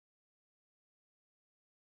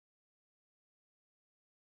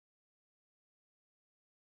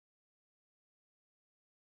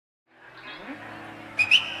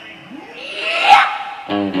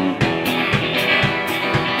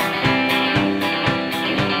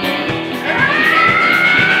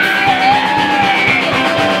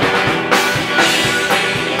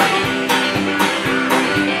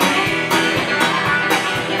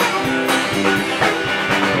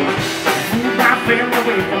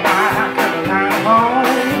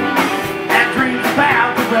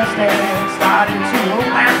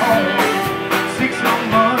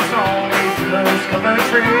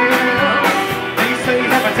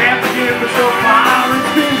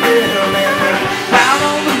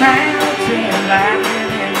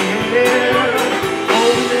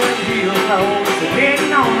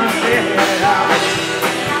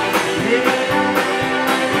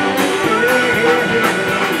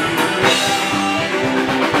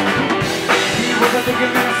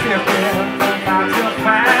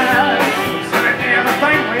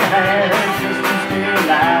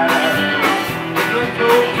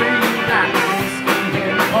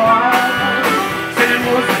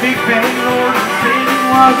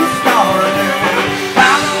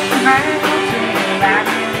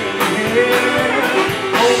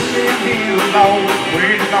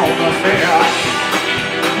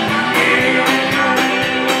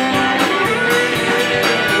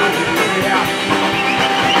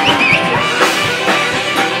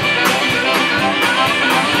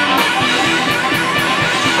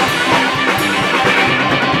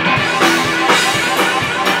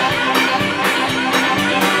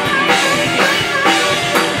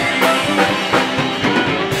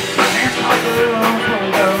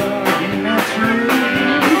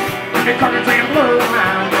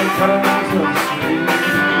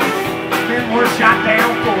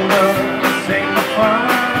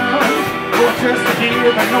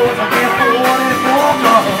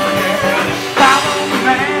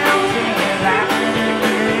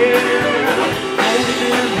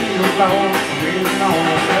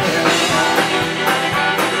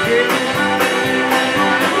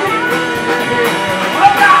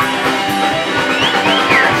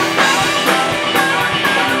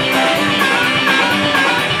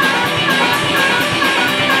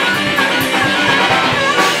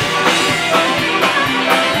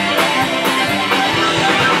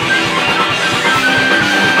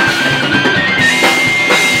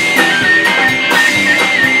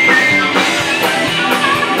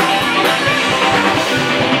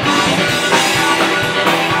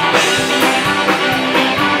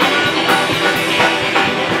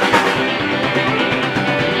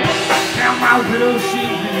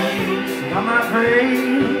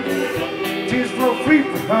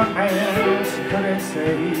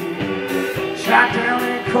Shot down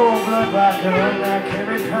in cold blood by gun like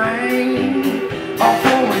every pain. All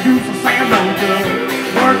for a use of sand no good.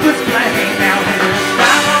 Worthless flame out here.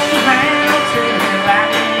 Stop on the mountain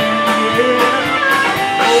like in the air.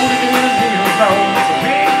 Holding in the hills, oh, so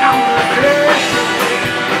big on the dirt.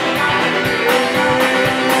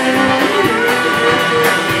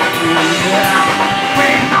 Yeah,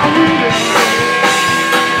 waiting on the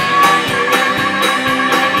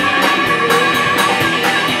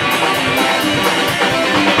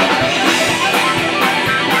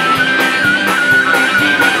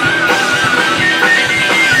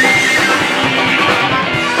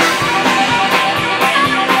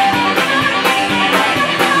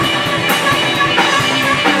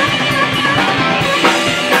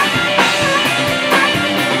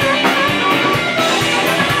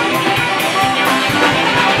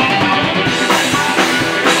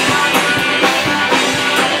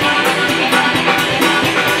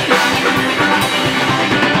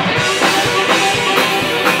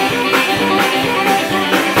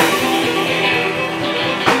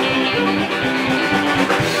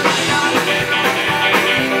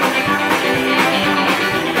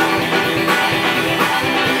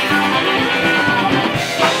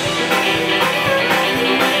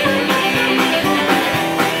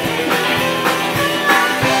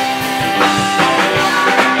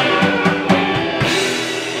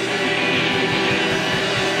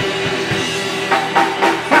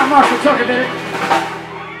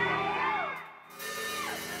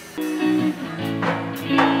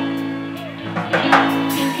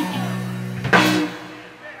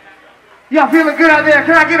Y'all feeling good out there?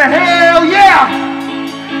 Can I get a hell yeah?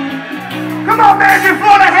 Come on, Magic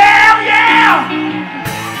Florida, hell yeah!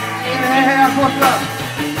 Yeah, that's what's up.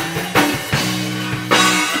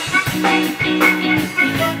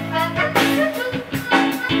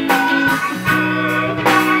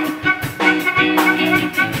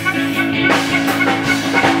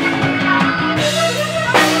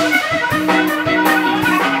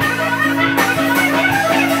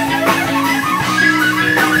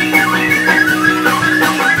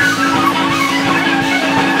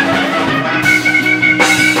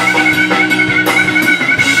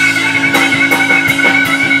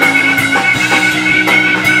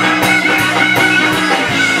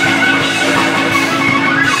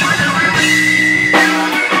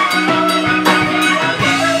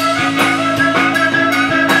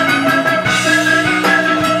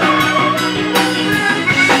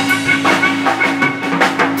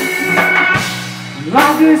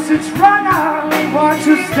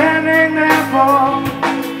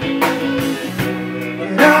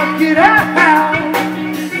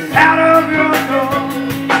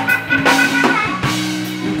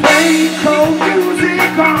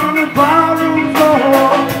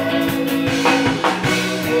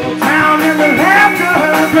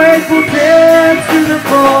 Grateful Dead to the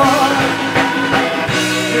core.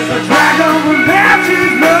 There's a dragon with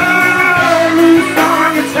matches, love loose on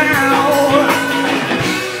your town.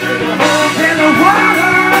 There's a hope in the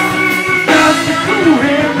water just to cool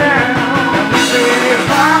him down. Say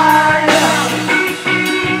fire,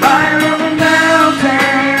 fire on the mountain.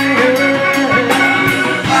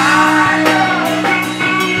 Fire,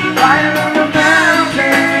 fire on the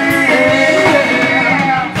mountain.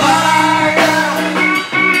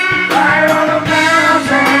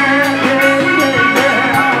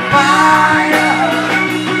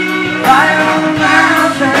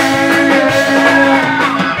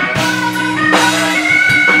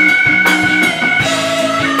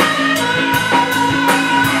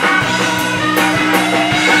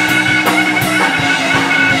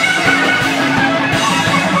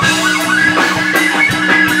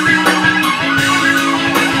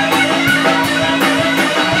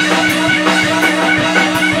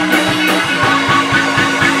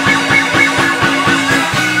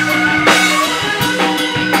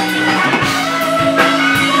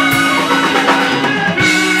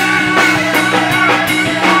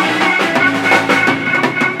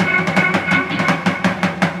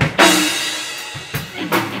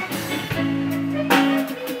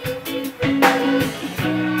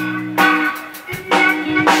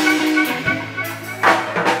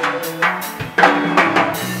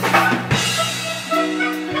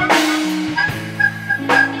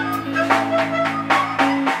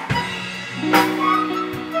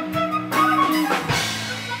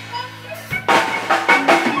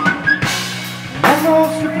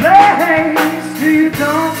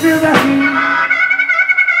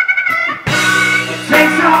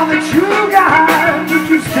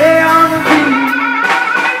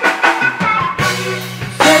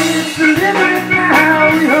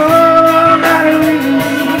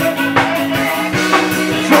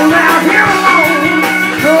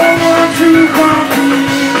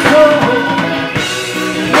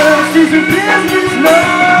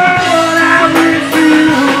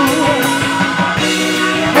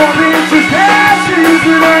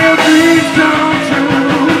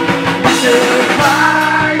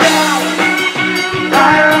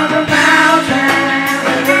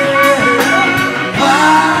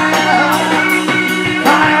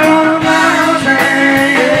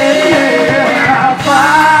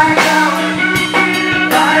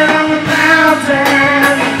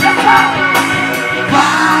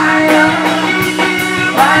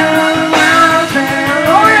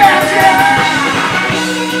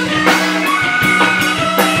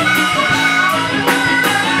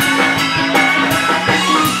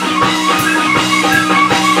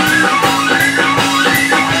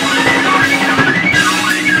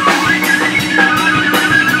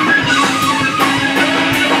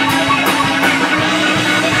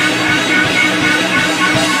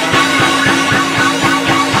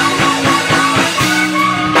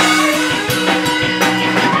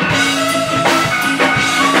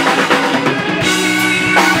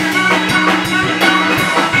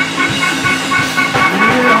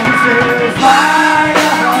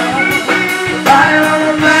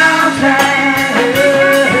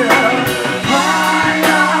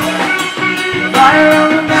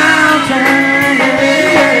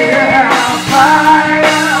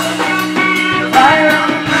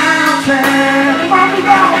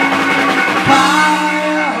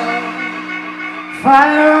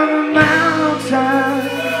 Fire on the mountain,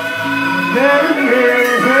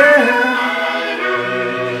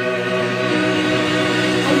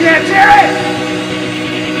 oh yeah, Jerry!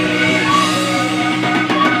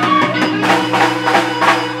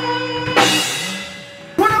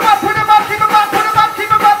 Put him up, put him up, keep him up, put him up, keep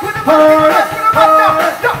him up, put him up, put him up,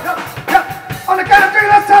 on the count of three,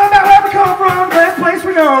 let's tell them about where we come from, best place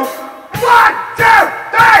we know. 1, 2,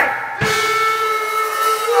 3!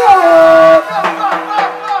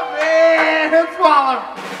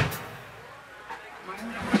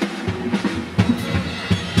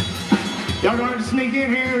 Y'all going to sneak in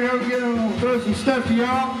here, we're going to throw some stuff to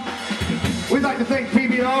y'all. We'd like to thank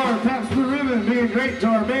PBR, Pabst Blue Ribbon, being great to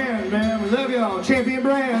our band, man. We love y'all. Champion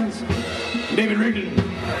Brands. David Rigdon.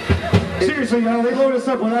 Seriously, y'all, they load us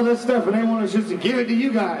up with all this stuff and they want us just to give it to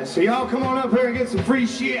you guys. So y'all come on up here and get some free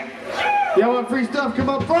shit. Y'all want free stuff, come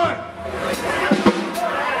up front.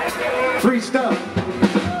 Free stuff.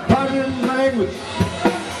 Pardon the language.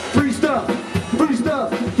 Free stuff. Free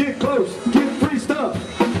stuff. Get close. Get free stuff.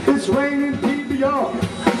 It's raining PBR.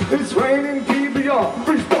 It's raining PBR.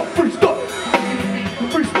 Free stuff. Free stuff.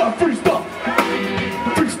 Free stuff. Free stuff.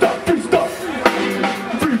 Free stuff. Free stuff.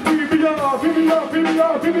 Free PBR. PBR.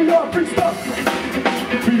 PBR. PBR. Free stuff.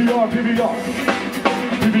 PBR. PBR.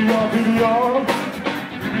 PBR. Here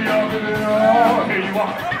you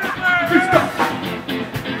are. Free stuff.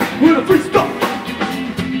 With a free stuff.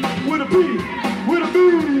 With a B. With a B.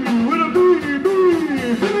 With a B. B.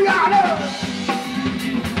 Here we are.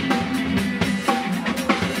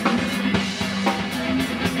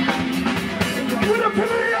 With a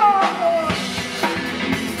PBR.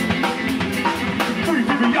 Free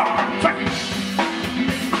PBR. Check it.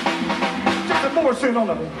 Just a more shit on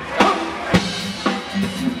them.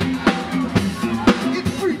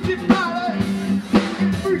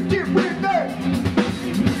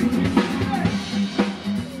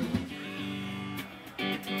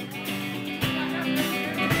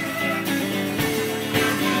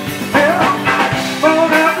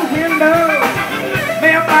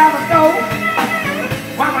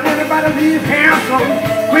 Leave here so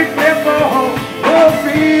quickly for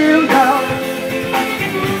field love.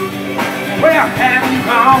 Where have you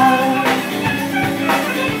gone?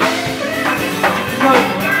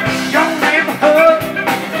 Your neighborhood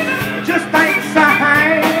just ain't the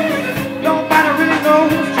same. Nobody really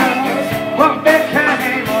knows just what they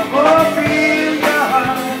came of field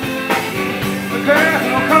love. The girl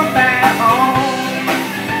will come back home.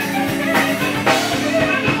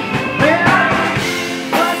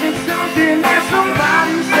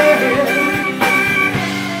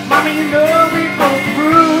 Mommy, you know we go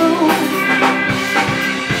through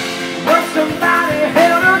what somebody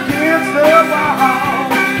held against the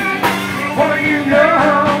wall. Boy, you know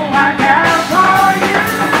I got for you.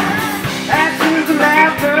 Ashes and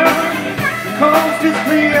laughter, the coast is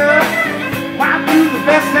clear. Why do the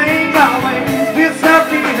best things always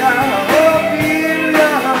disappear? Oh, dear,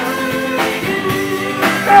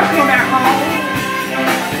 let's go back home.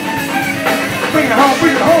 Bring it home,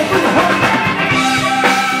 bring it home, bring it home.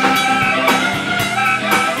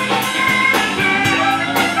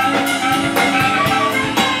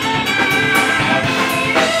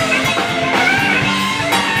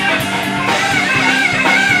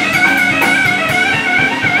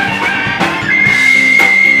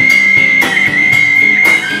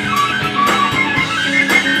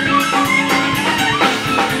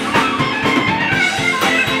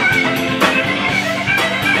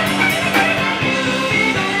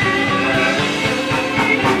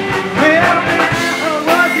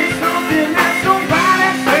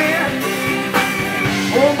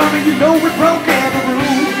 You know we broke every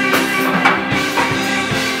rule.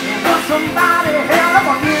 But somebody held up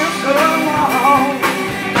against the wall.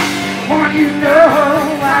 Boy, you know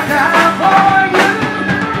I got for you.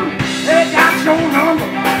 They got your number.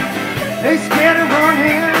 They scared of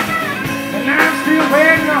running. And I'm still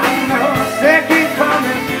waiting on the second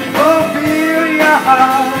coming. Oh, feel ya.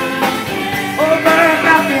 Oh, there's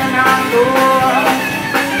nothing I know.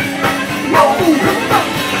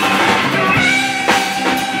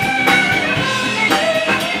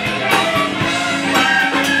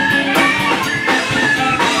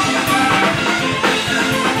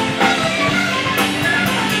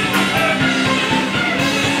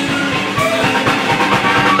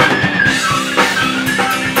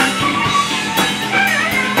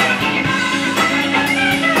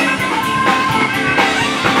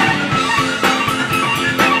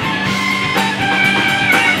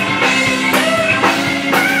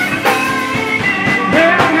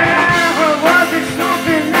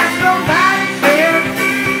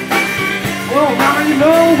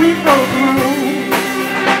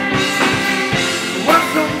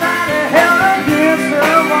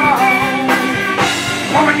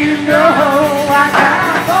 You know I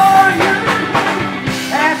got for you.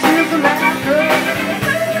 Ashes and laughter,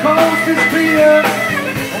 the coast is clear.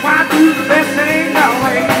 Why do the best things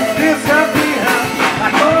always disappear? I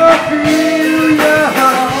love feel you.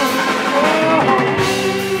 Oh,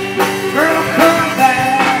 girl, come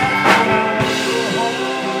back.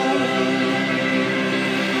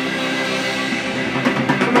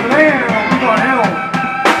 Come over there, we're going home.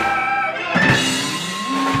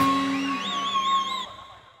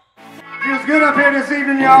 Feels good up here this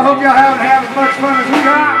evening, y'all. Hope y'all having as much fun as we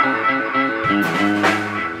are.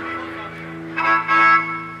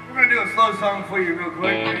 We're gonna do a slow song for you real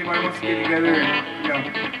quick. Anybody wants to get together and,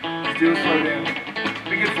 just do a slow dance.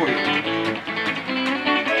 Be good for you.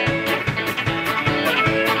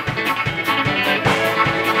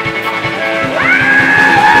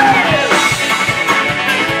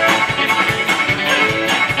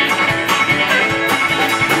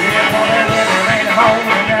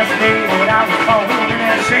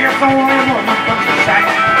 Chance on him when he comes to sight.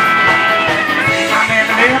 My man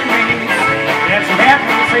left me, and she had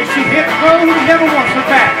me say she hit the road and never wants her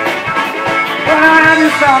back. Well, I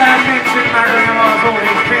just thought I'd mention my grandma's old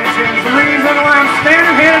age pension's the reason why I'm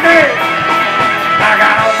standing here today.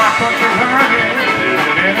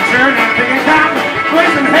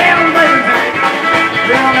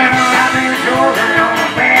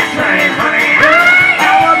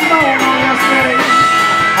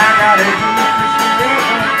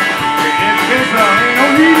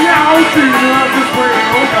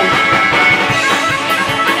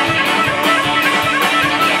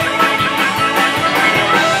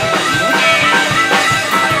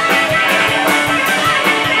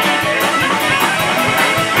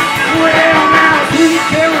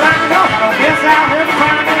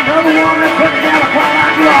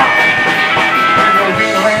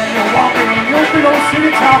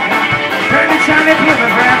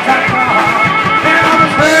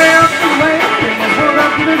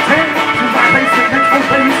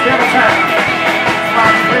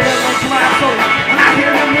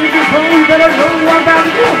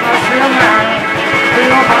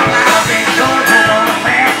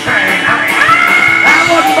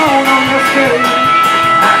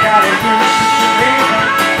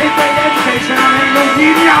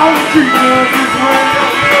 treat us as well.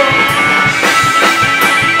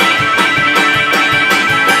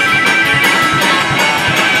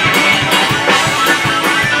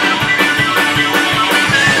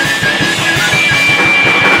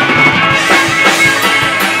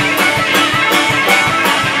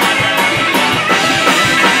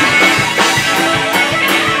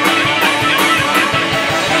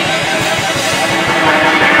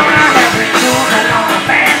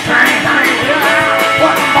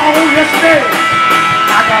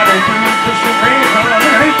 I gotta do push your hands on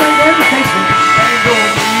anything education and go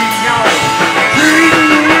meet y'all. Treat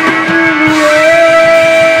me well.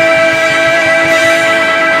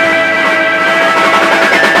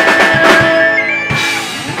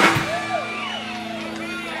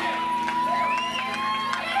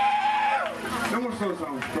 No more slow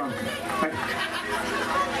songs, promise. Thank you.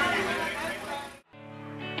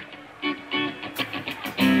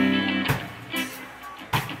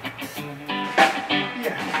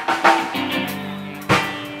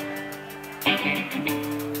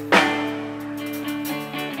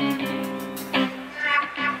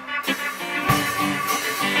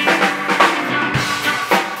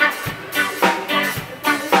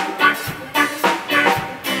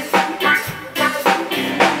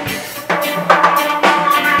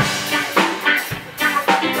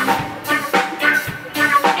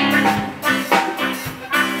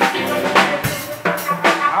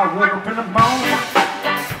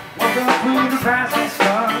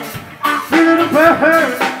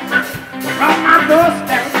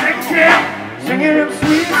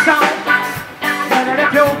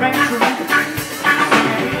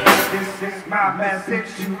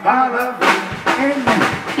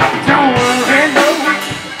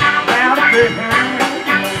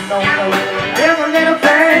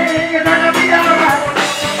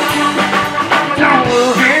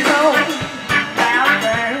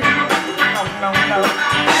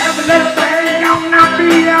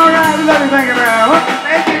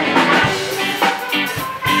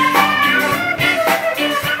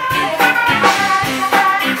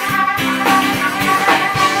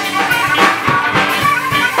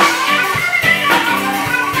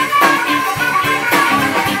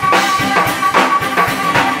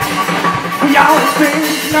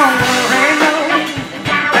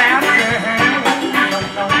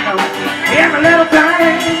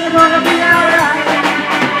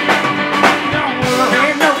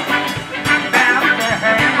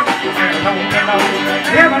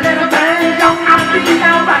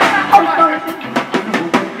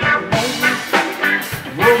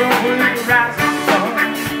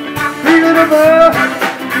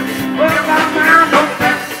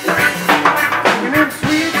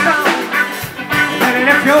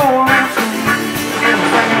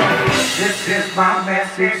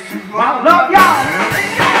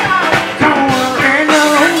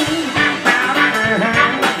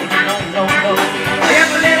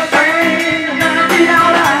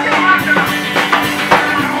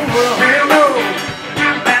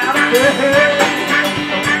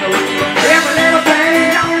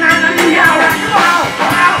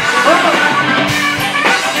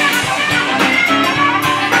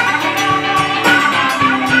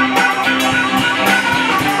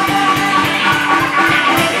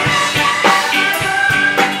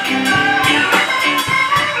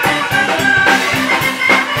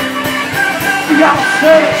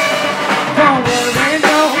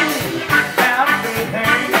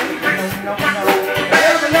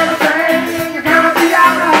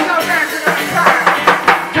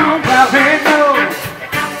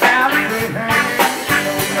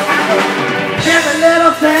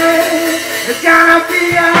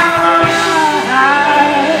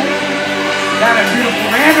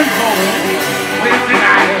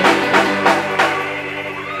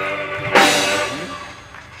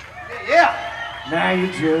 Now you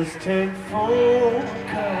just take 4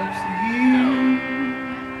 cups of you,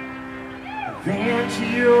 vent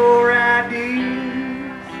your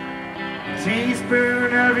ideas, a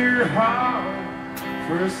teaspoon of your heart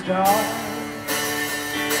for a start.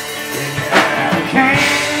 A can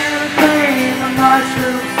of cream of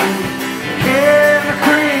mushroom soup, a can of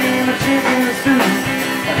cream of chicken soup,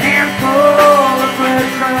 a handful of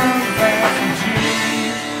breadcrumbs and some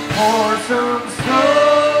cheese or some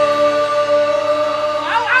soap.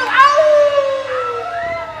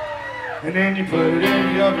 And then you put it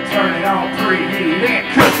in the oven, turn it on preheat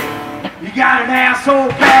and cook it. You got an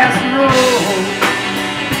asshole casserole.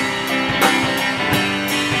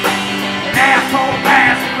 An asshole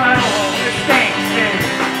casserole that stinks.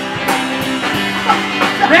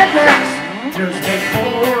 Rednecks, just take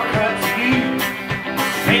 4 cups of you.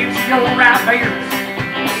 Fancy your right beers.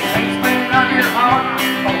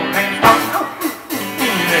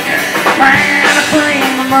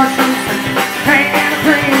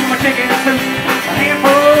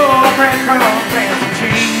 breadcrumbs and some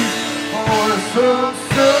cheese for the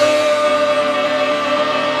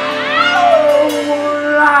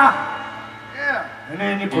and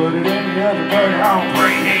then you put it in the oven, burn it on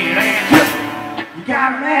preheat and you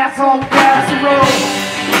got an asshole casserole.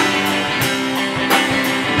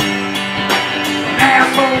 An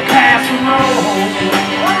asshole casserole.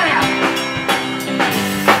 Wow.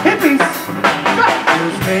 Hippies,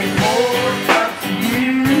 just make 4 cups of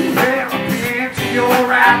you and a pinch of your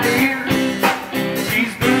idea.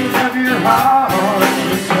 Teaspoon of your heart,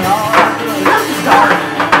 it's all good. Let's start.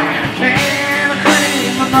 And a can of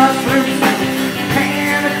cream of mushroom soup.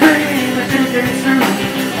 Soup,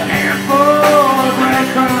 a handful of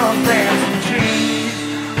breadcrumbs and some cheese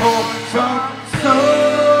for some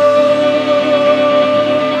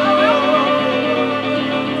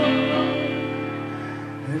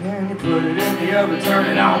and then you put it in the oven, turn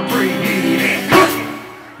it on preheat and cook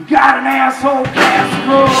it. You got an asshole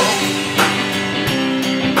casserole.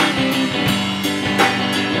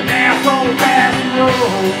 An asshole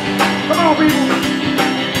casserole. Come on, people.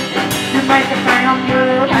 You make it sound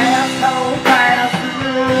good, asshole casserole.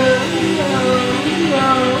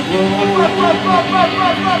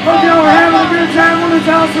 Hope y'all are having a good time on this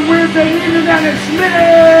awesome Wednesday evening down at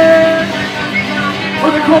Smitty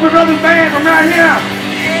with the Corbitt Brothers Band from right here.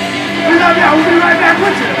 We love y'all. We'll be right back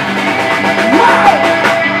with you. Whoa!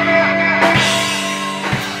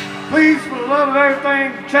 Please, for the love of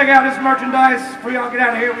everything, check out this merchandise before y'all get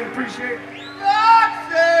out of here. We appreciate it.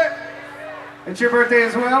 It's your birthday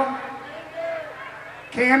as well?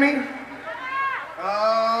 Cammy?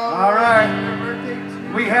 All right.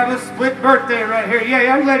 We have a split birthday right here. Yeah,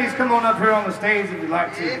 young ladies, come on up here on the stage if you'd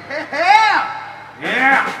like to. Yeah!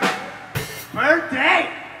 Yeah. Birthday.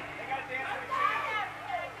 They got to dance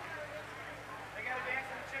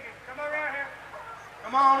with the chicken. Come on around here.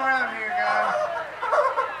 Come on around here, guys.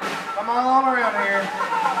 Come on around here.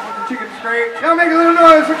 Put the chicken straight. Y'all make a little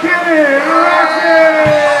noise for Cammy. Yeah.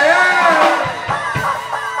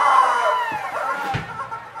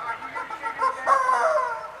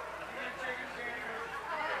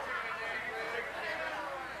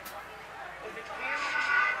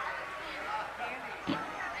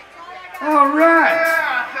 All right.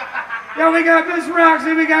 Yo, we got Miss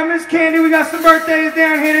Roxy, we got Miss Candy, we got some birthdays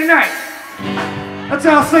down here tonight. Let's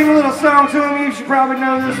all sing a little song to them. You should probably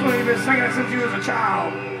know this one. You've been singing it since you was a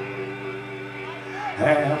child.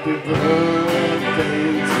 Happy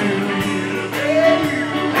birthday to you.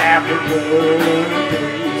 Happy birthday to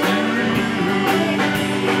you.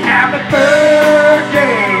 Happy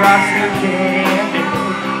birthday, Roxy Candy.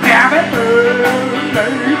 Happy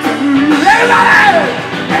birthday to you. Everybody!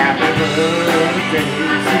 Happy birthday to you.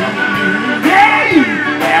 Hey!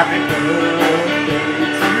 Happy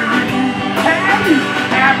birthday to you. Hey!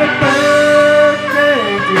 Happy birthday,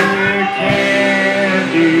 dear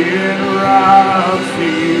Candy and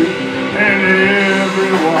Roxy and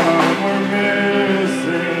everyone we're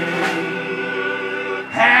missing.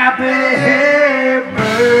 Happy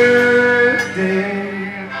birthday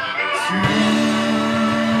to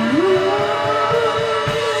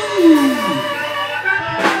you.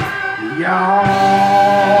 Y'all.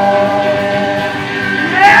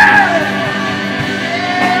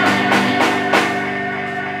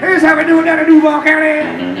 Here's how we do it down in Duval County.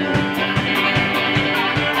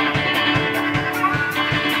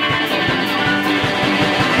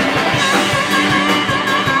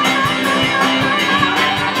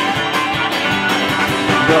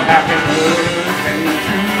 Well, happy birthday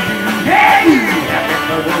to you. Hey! Happy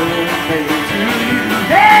birthday to you.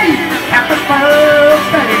 Hey! Happy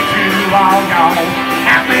birthday to all y'all.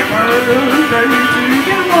 Happy birthday to you.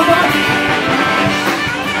 Get it, mother.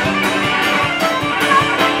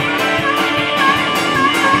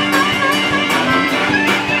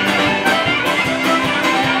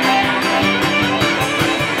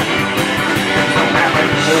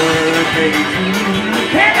 Birthday to you.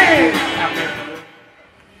 Hey! Happy birthday.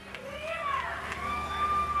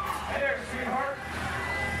 Hey there, sweetheart.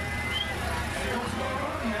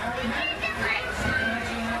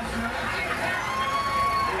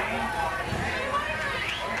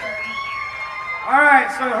 All right,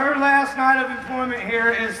 so her last night of employment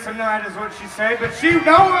here is tonight, is what she said. But she,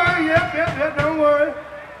 don't worry, yep, don't worry.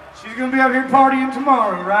 She's gonna be up here partying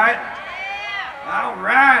tomorrow, right? All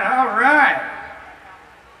right.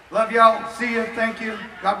 Love y'all. See you. Thank you.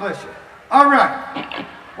 God bless you. All right.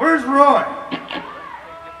 Where's Roy?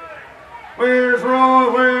 Where's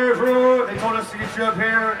Roy? They told us to get you up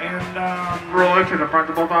here and Roy to the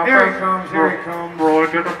principal's office. Here he comes. Roy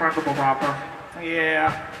to the principal's office.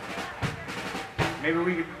 Yeah. Maybe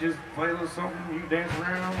we could just play a little something. You dance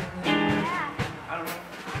around. I don't know.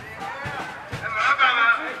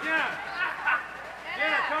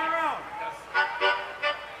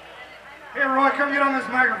 Hey, Roy, come get on this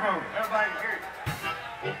microphone. Everybody hear it.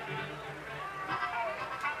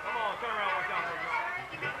 Come on, turn around, watch out.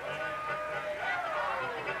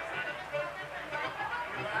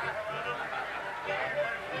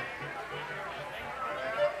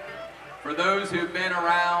 For those who've been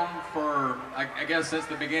around for, I guess since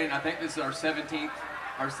the beginning, I think this is our 17th,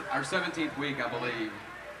 our 17th week, I believe.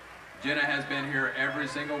 Jenna has been here every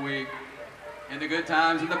single week, in the good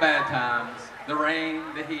times and the bad times, the rain,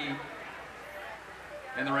 the heat,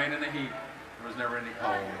 and the rain and the heat. There was never any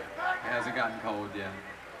cold. It hasn't gotten cold yet.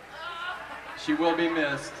 She will be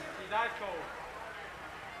missed. She's ice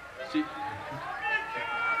cold.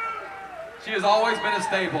 She has always been a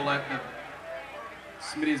staple at the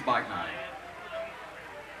Smitty's Bike Nite.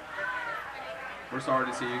 We're sorry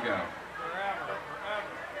to see you go. Forever.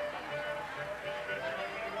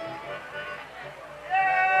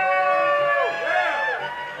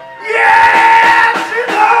 Yeah,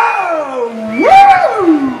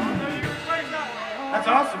 Woo! That's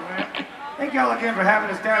awesome, man. Thank y'all again for having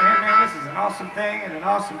us down here, man. This is an awesome thing and an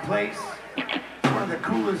awesome place. It's one of the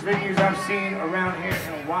coolest venues I've seen around here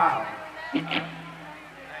in a while.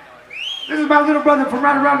 This is my little brother from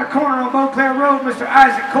right around the corner on Beauclair Road, Mr.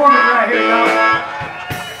 Isaac Corbitt right here, y'all.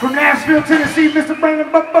 From Nashville, Tennessee, Mr. Brandon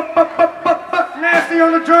Nasty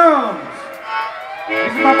on the drums.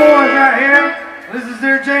 These are my boys right here. This is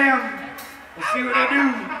their jam. Let's see what they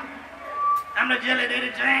do. I'm the Jelly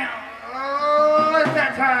Daddy Jam. Oh, it's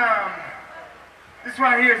that time. This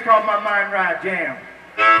right here is called my Mind Ride Jam.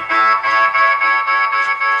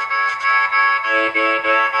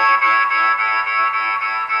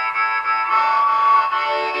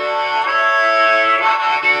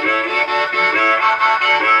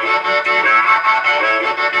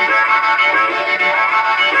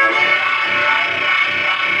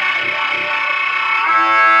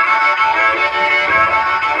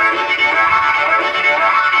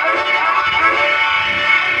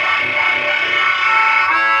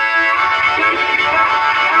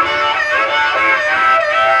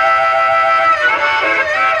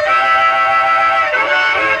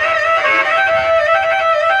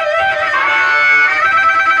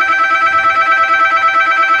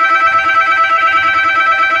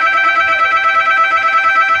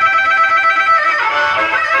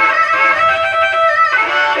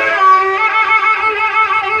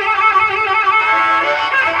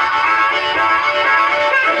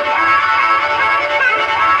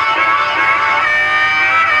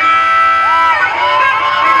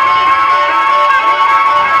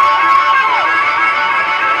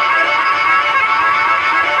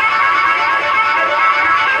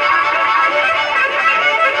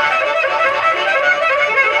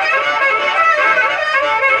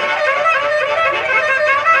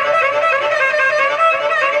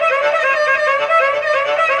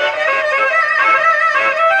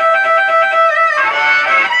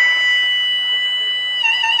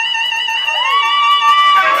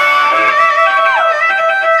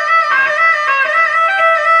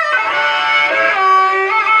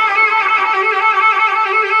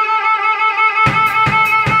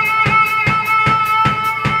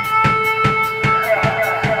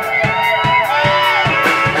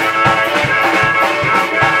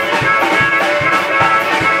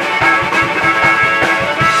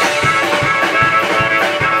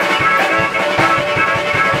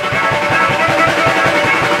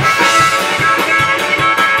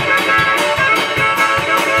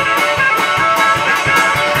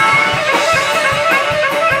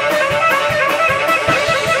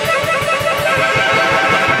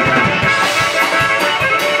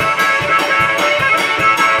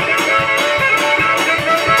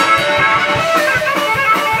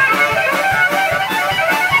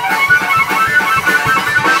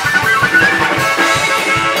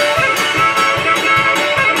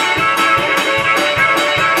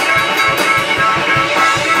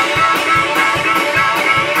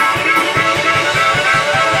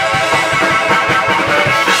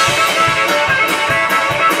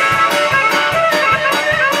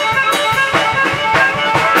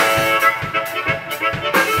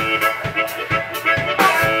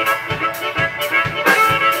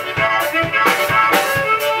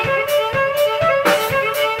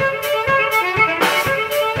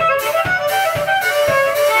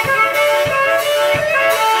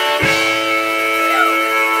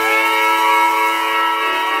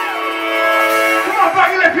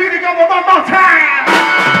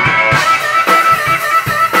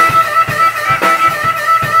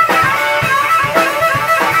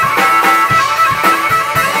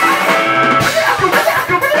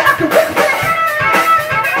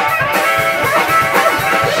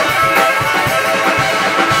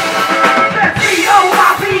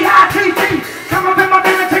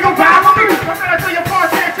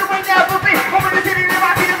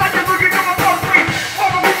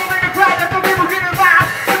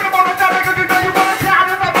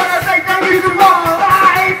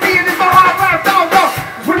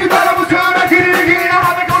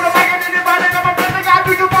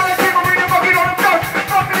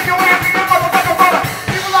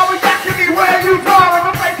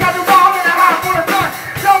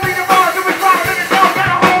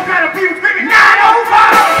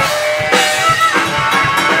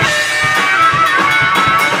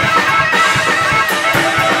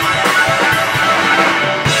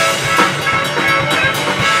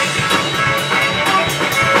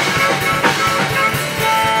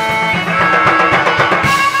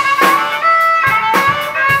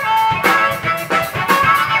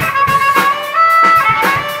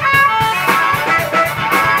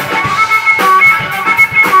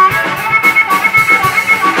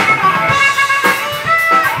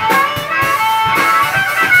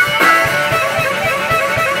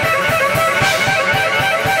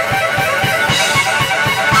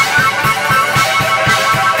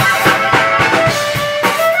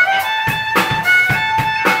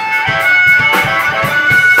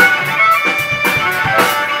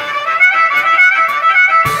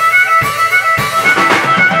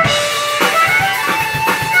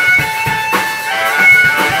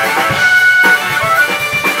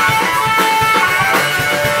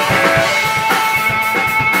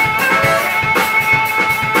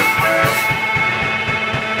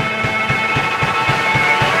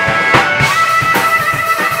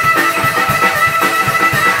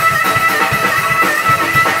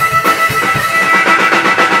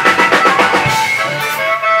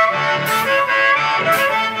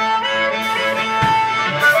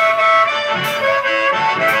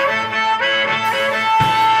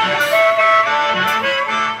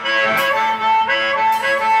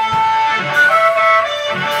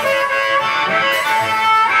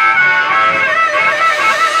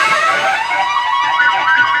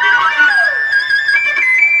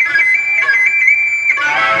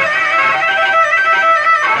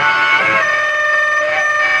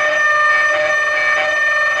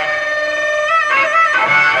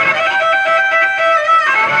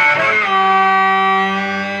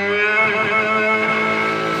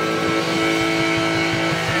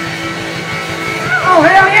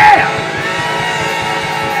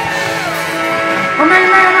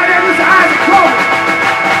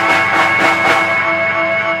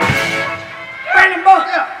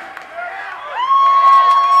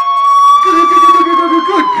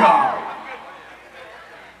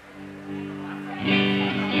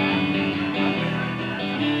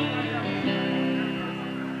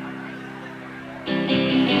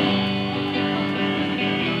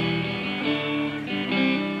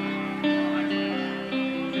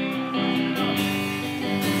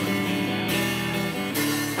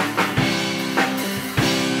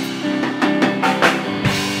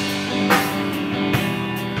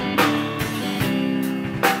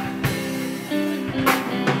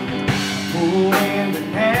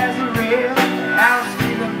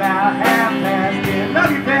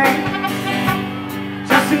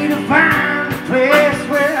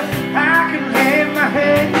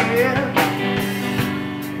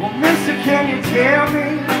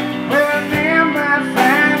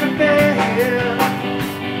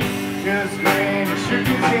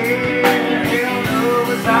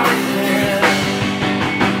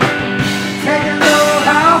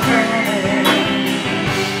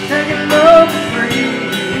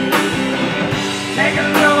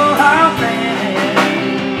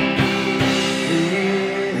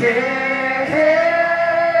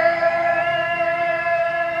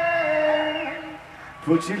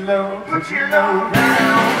 Put your love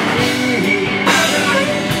down me.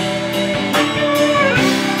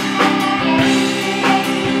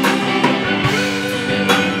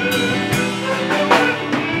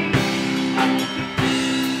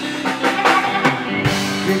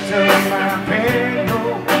 Picked up my pedal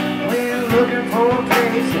when looking for a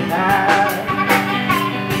place to hide.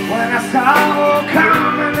 When I saw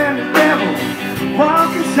Carmen and the devil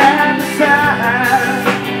walking side to side,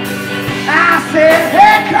 I said,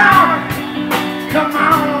 hey Carmen, come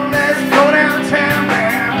on, let's go downtown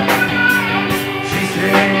now. She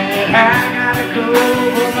said, I gotta go,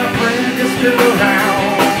 but my friend is still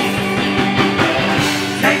around.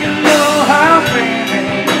 Take a little hop, baby.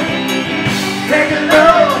 Take a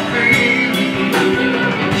little free.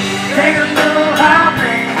 Take a little hop,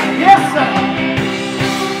 baby. Yes, sir.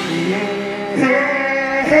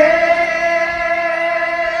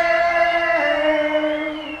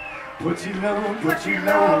 Put your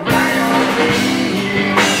love right on me.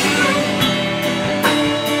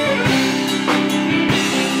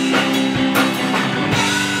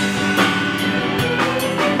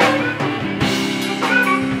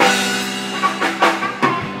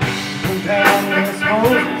 Go down the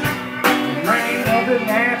smoke, rain of the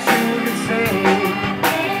natural can say.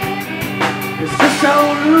 It's just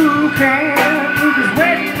old Luke is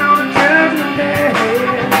waiting on Judgment Day.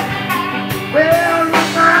 Well,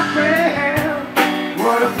 my friend,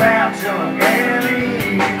 what about young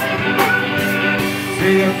Annie?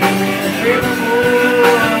 Say if you're in a bit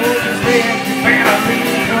more, just say if you family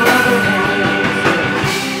comes.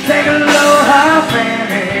 Take a little hop,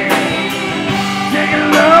 Annie. Take a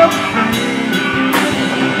little free.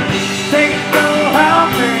 Take a little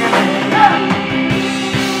hop, Annie.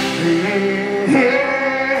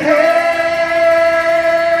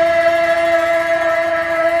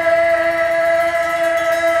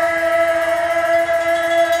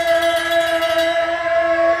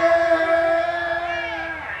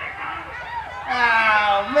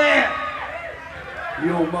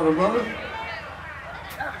 You old mother.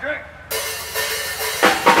 Have a drink.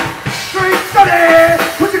 Drink Sunday.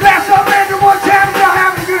 Put your glass up and one time. Y'all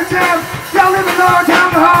having a good time. Y'all living large, down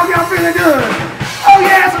the hall. Y'all feeling good. Oh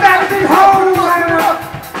yeah, it's back to the home.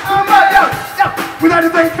 We'd like to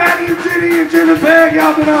thank Fatty and Ginny and Jim and Peg.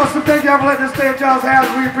 Y'all been awesome. Thank y'all for letting us stay at y'all's house.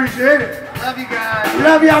 We appreciate it. Love you guys.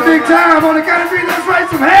 Love y'all big time. On the count of three, let's raise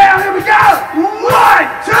some hell. Here we go. 1,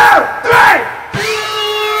 2, 3.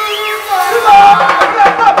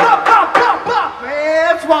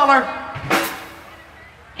 Smaller.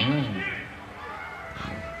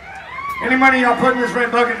 Any money y'all put in this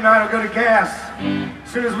red bucket tonight will go to gas. As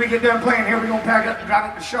soon as we get done playing here, we're gonna pack up and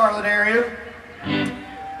drive up to Charlotte area.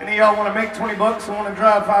 Any of y'all want to make 20 bucks and want to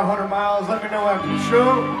drive 500 miles, let me know after the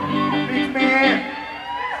show. Beach man.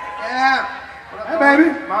 Yeah. Hey,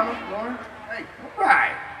 baby. Mama, Lauren.